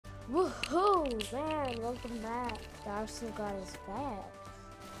Oh man, welcome back. The Arsenal god is back.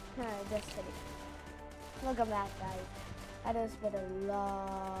 Just kidding. Welcome back, guys. That has been a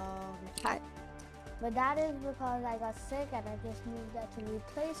long time. But that is because I got sick and I just moved that to new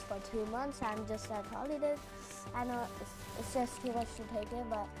place for 2 months. I'm just at holidays. I know it's just too much to take in,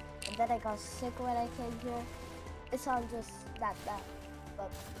 but then I got sick when I came here. It's all just that bad. But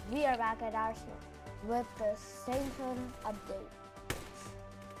we are back at Arsenal with the Sainton update.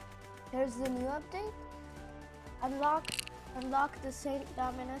 Here's the new update. Unlock the Saint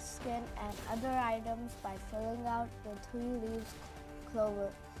Dominus skin and other items by filling out the 3 leaves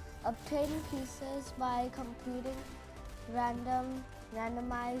clover. Obtain pieces by completing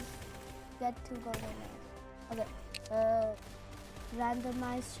randomized get to golden eggs. Okay.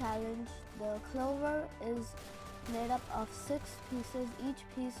 Randomized challenge. The clover is made up of 6 pieces. Each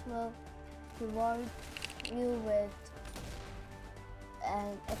piece will reward you with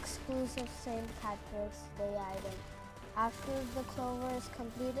an exclusive St. Patrick's Day item. After the clover is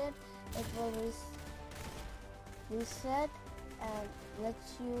completed, it will reset and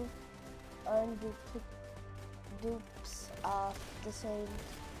lets you earn dupes of the Saint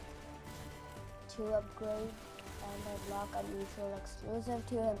to upgrade and unlock unusual exclusive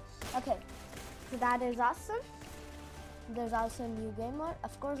to him. Okay, so that is awesome. There's also a new game mode.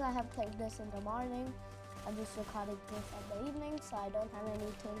 Of course, I have played this in the morning. I'm just recording this in the evening, so I don't have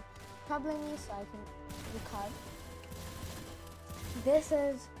anything troubling me, so I can record. This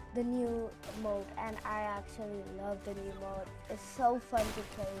is the new mode, and I actually love the new mode. It's so fun to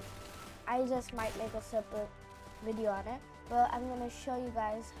play. I just might make a separate video on it, but I'm gonna show you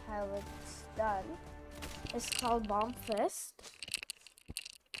guys how it's done. It's called Bomb Fist.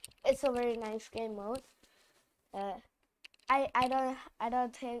 It's a very nice game mode. I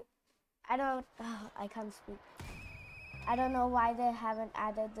can't speak. I don't know why they haven't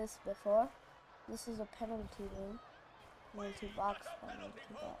added this before. This is a penalty game. Multi-box penalty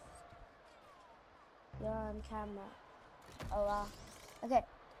box. You're on camera. Oh wow. Okay,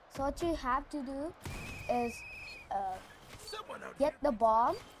 so what you have to do is get the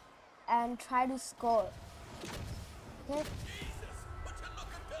bomb and try to score. Okay?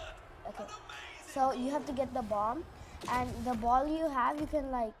 Okay. So you have to get the bomb, and the ball you have, you can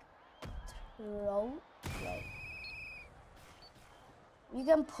like throw, like you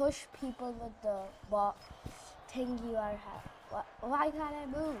can push people with the ball thing you are have. Why can't I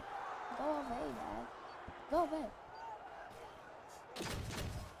move? Go away, man. Go away.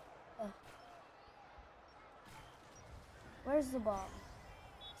 Where's the ball?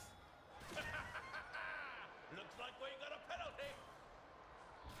 Looks like we got a penalty.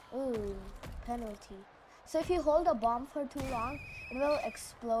 Ooh, penalty. So if you hold a bomb for too long, it will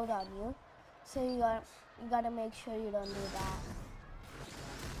explode on you. So you gotta make sure you don't do that.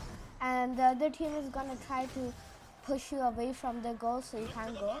 And the other team is gonna try to push you away from the goal so you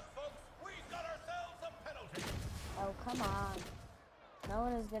can't go. We got ourselves a penalty. Oh, come on. No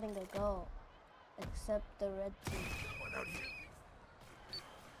one is getting a goal except the red team.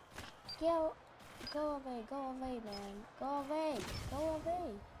 Go away, man. Go away.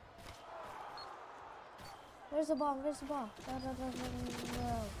 Where's the ball? No.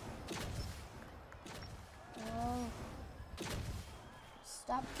 Oh.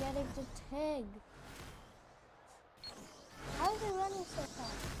 Stop getting the tag. How is it running so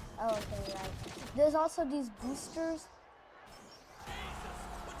fast? Oh, okay, right. There's also these boosters.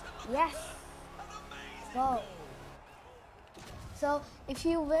 Yes. Go. So if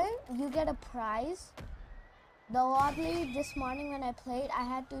you win, you get a prize. Though oddly, this morning when I played, I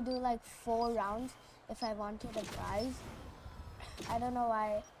had to do like 4 rounds if I wanted a prize. I don't know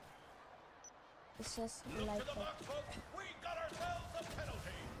why. It's just like that. We got ourselves a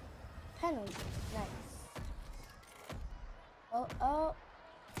penalty. Penalty, nice. Oh.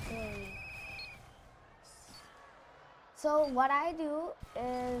 So what I do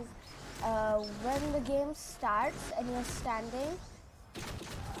is when the game starts and you're standing,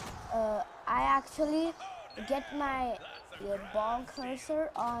 I actually get my ball cursor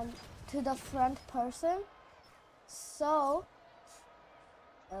on to the front person, so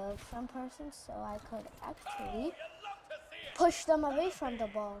I could actually push them away from the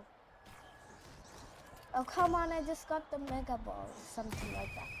ball. Oh come on, I just got the mega ball, something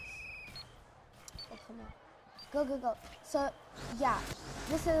like that. Oh come on. Go. So yeah,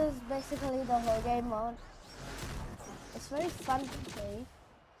 this is basically the whole game mode. It's very fun to play.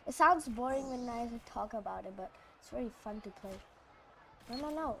 It sounds boring when I talk about it, but it's very fun to play.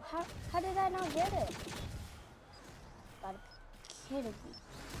 No. How did I not get it? Gotta be kidding me.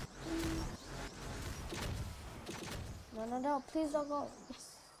 No. Please don't go.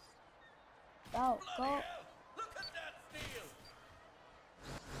 Yes. Go, Bloody go. hell! Look at that steal!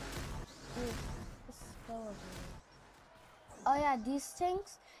 Dude, just go over here. Oh yeah, these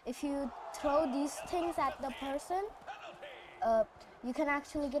things, if you throw these things at the person, Penalty! you can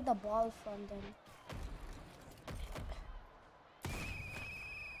actually get the ball from them.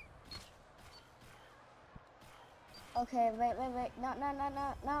 Okay, wait. No. That's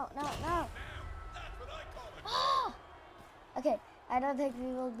what I call it! Okay, I don't think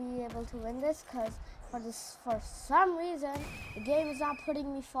we will be able to win this because for some reason the game is not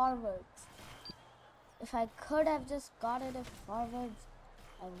putting me forwards. If I could have just got it forwards,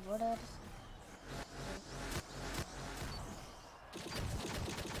 I would have.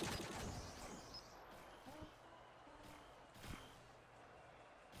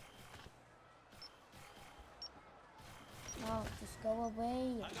 No, just go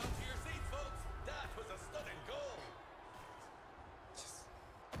away. Hang on to your seats, folks. That was a stunning goal.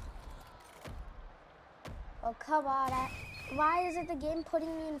 Oh, come on. Why is it the game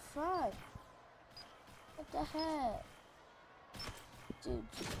putting me in front? What the heck? Dude.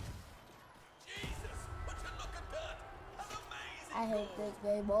 Jesus, would you look at that? An amazing I hate goal. this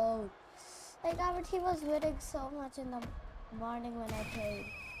game mode. Like, our team was winning so much in the morning when I played.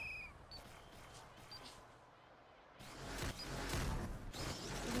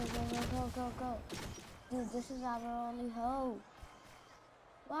 Go. Dude, this is our only hope.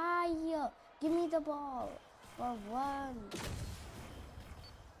 Why? Give me the ball for once.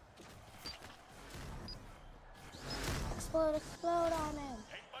 Explode on him.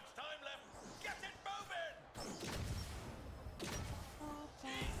 Ain't much time left. Get it moving.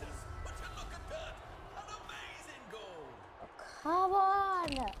 Jesus, would you look at that? An amazing goal. Come on.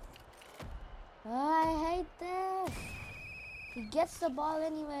 I hate this. He gets the ball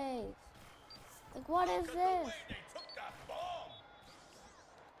anyways. Like, what is Look at the this? way they took that bomb.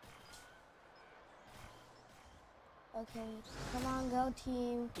 Okay, come on, go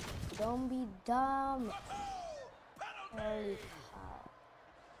team. Don't be dumb. Oh, Holy penalty. cow.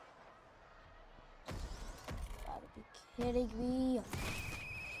 Gotta be kidding me.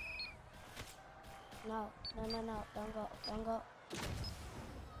 No.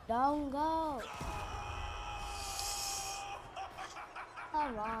 Don't go.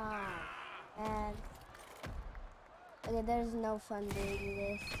 Come on. And okay, there's no fun doing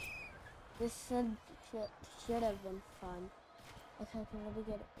this. This should have been fun. Okay, let me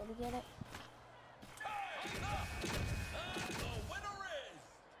get it. Time's up. And the winner is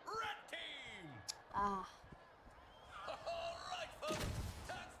Red Team. Ah, All right, folks.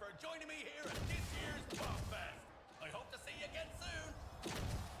 Thanks for joining me here at this year's Bomb Fest. I hope to see you again soon.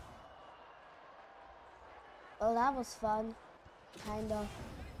 well, that was fun. Kind of.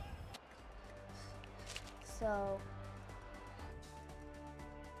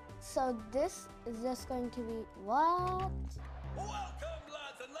 So this is just going to be what? Welcome,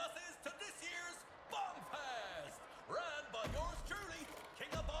 lads and lasses, to this year's Bomb Fest, ran by yours truly, King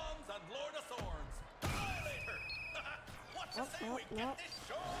of Bombs and Lord of Swords, Annihilator. What you say we get this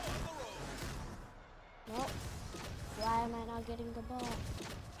show on the road? Nope. Why am I not getting the ball?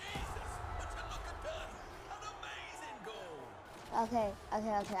 Jesus, would you look at that? An amazing goal. Okay,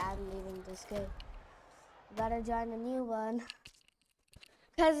 I'm leaving this game. Gotta join a new one.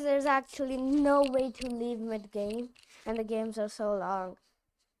 Because there's actually no way to leave mid-game, and the games are so long.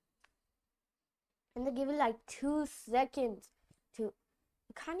 And they give you like 2 seconds to...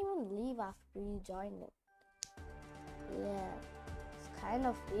 You can't even leave after you join it. Yeah, it's kind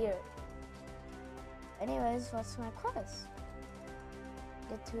of weird. Anyways, what's my quest?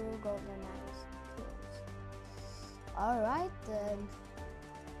 Get 2 golden knives. Alright then.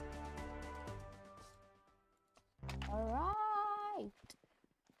 Alright.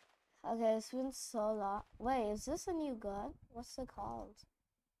 Okay, it's been so long. Wait, is this a new gun? What's it called?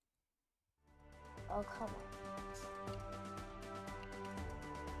 Oh, come on.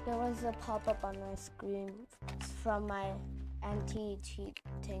 There was a pop-up on my screen from my anti-cheat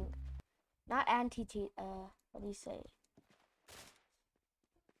thing. Not anti-cheat, what do you say?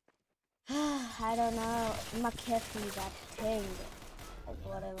 I don't know. McAfee, that thing. Like,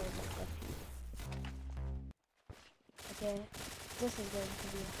 whatever McAfee. Okay. This is going to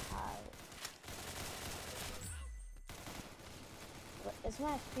be hard. What, is my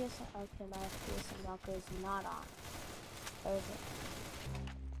FPS on? Okay, my FPS unlocker is not on. Or is it?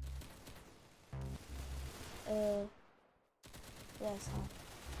 Yes, huh?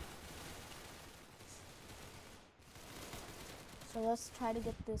 So let's try to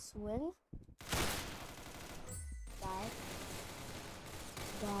get this win. Die.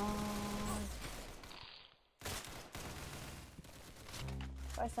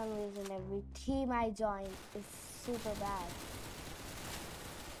 First some reason every team I join is super bad.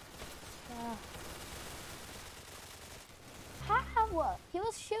 How? He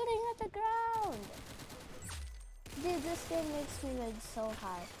was shooting at the ground. Dude, this game makes me rage so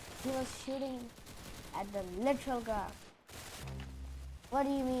hard. He was shooting at the literal ground. What do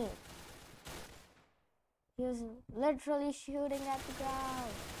you mean? He was literally shooting at the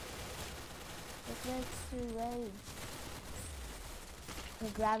ground. It makes me rage. The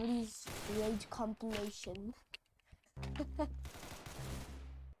Gravity's Rage compilation.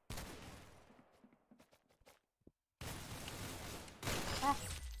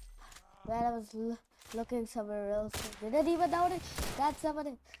 Well, I was looking somewhere else. Didn't even notice that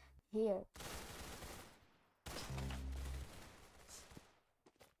somebody here.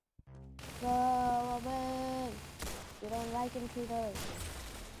 Go away! You don't like intruders.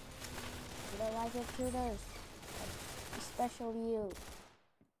 You don't like intruders. Especially you.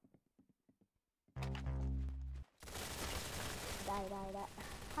 Die.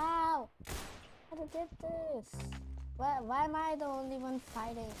 How? How to get this? Why am I the only one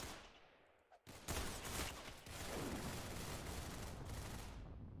fighting?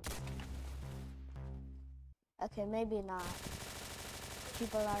 Okay, maybe not.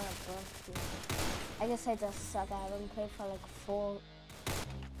 People are above you. I guess I just suck. I haven't played for like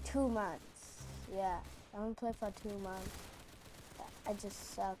 2 months. Yeah, I haven't played for 2 months. I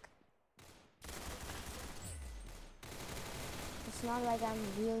just suck. It's not like I'm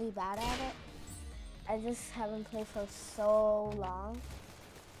really bad at it. I just haven't played for so long.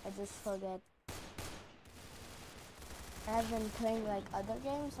 I just forget. I've been playing like other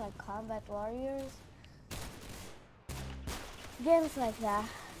games like Combat Warriors. Games like that.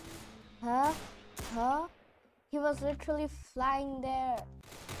 Huh? He was literally flying there.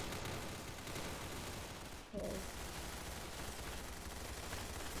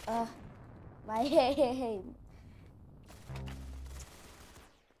 Okay. My aim.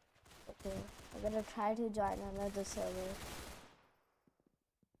 Okay, I'm gonna try to join another server.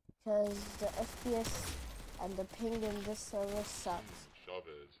 Because the FPS and the ping in this server sucks.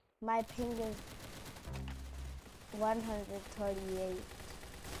 My ping is 138.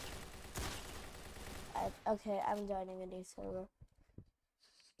 Okay, I'm joining a new server.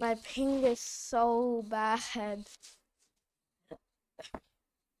 My ping is so bad.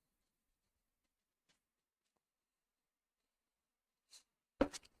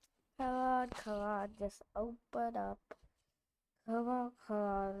 Come on, just open up. Come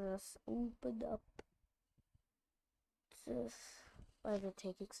on, just open up. Why is it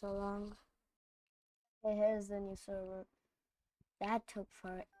taking so long? Okay, here's the new server. That took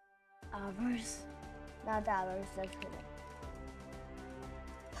for hours. Not hours, that's kidding.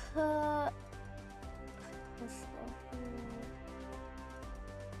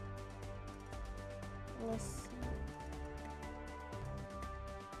 Let's see.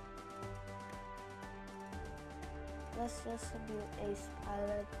 Let's just do Ace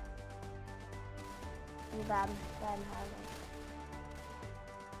Pilot. Van Halen.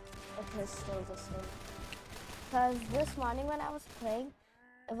 It is still the same. Because this morning when I was playing,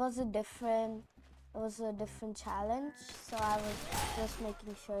 it was a different challenge, so I was just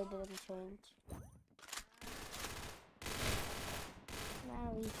making sure it didn't change. Now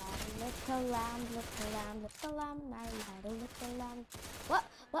we had a little lamb, now we had a little lamb. What?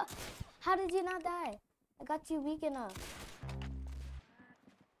 How did you not die? I got you weak enough.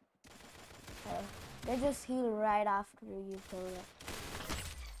 Okay. They just heal right after you kill them.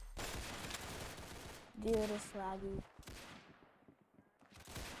 Dude, it's laggy.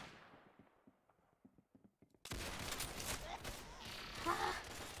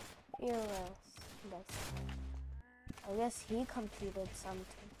 Fearless. I guess he completed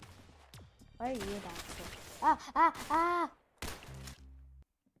something. Why are you dancing? Ah!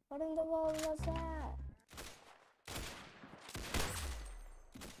 What in the world was that?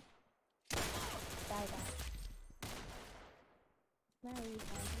 Die.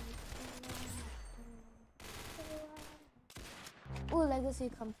 Ooh, legacy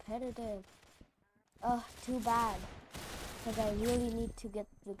competitive. Oh, too bad. Because I really need to get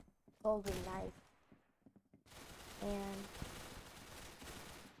the golden knife.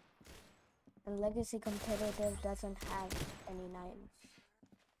 And legacy competitive doesn't have any knives.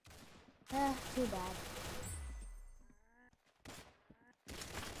 Too bad.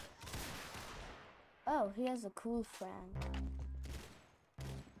 Oh, he has a cool friend.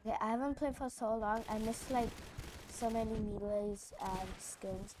 Okay, I haven't played for so long. I missed like so many melees and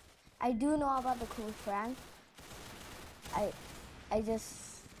skins. I do know about the cool friend. I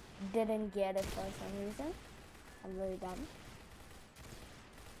just didn't get it for some reason. I'm very dumb.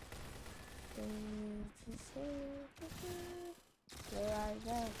 Where are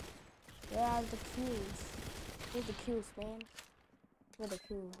they? Where are the Qs? Where's the Qs, man? Where the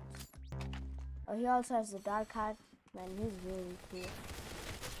Qs? Oh, he also has the dark card. Man, he's really cool.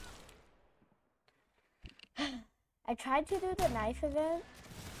 I tried to do the knife event,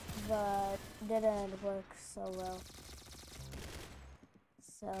 but didn't work so well.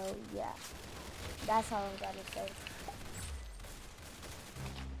 So yeah, that's all I'm gonna say.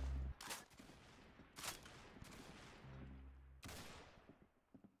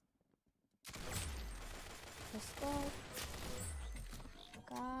 Let's go.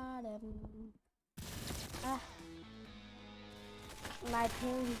 Got him. Ah. My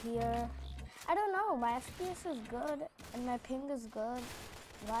ping here. I don't know. My FPS is good and my ping is good.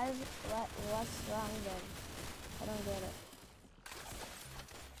 What's wrong then? I don't get it.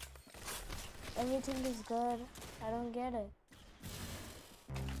 Everything is good. I don't get it.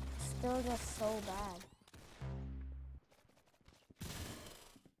 Still just so bad.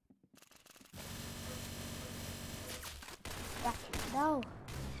 No.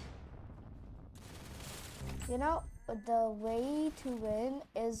 You know, the way to win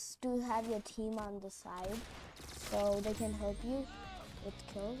is to have your team on the side so they can help you with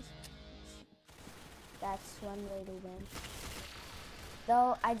kills. That's one way to win.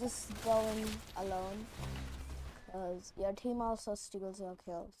 Though I just go in alone because your team also steals your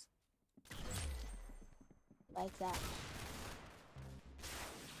kills. Like that.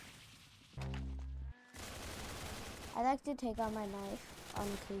 I like to take out my knife on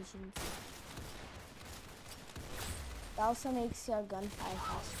occasions. It also makes your gunfire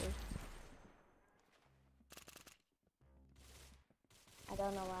faster. I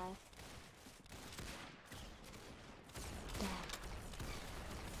don't know why. Damn.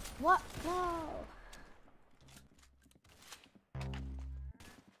 What? No!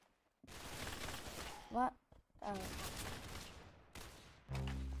 What? Oh.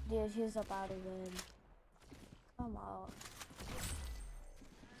 Dude, he's about to win. Come on.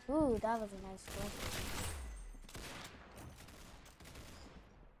 Ooh, that was a nice one.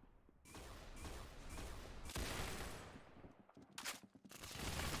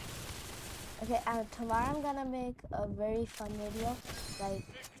 Okay, tomorrow I'm gonna make a very fun video, like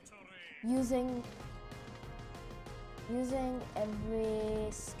using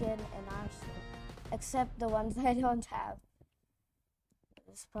every skin in Arsenal, except the ones I don't have.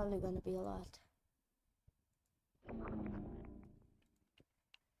 It's probably gonna be a lot.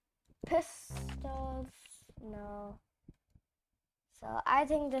 Pistols, no. So I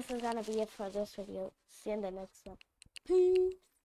think this is gonna be it for this video. See you in the next one. Peace.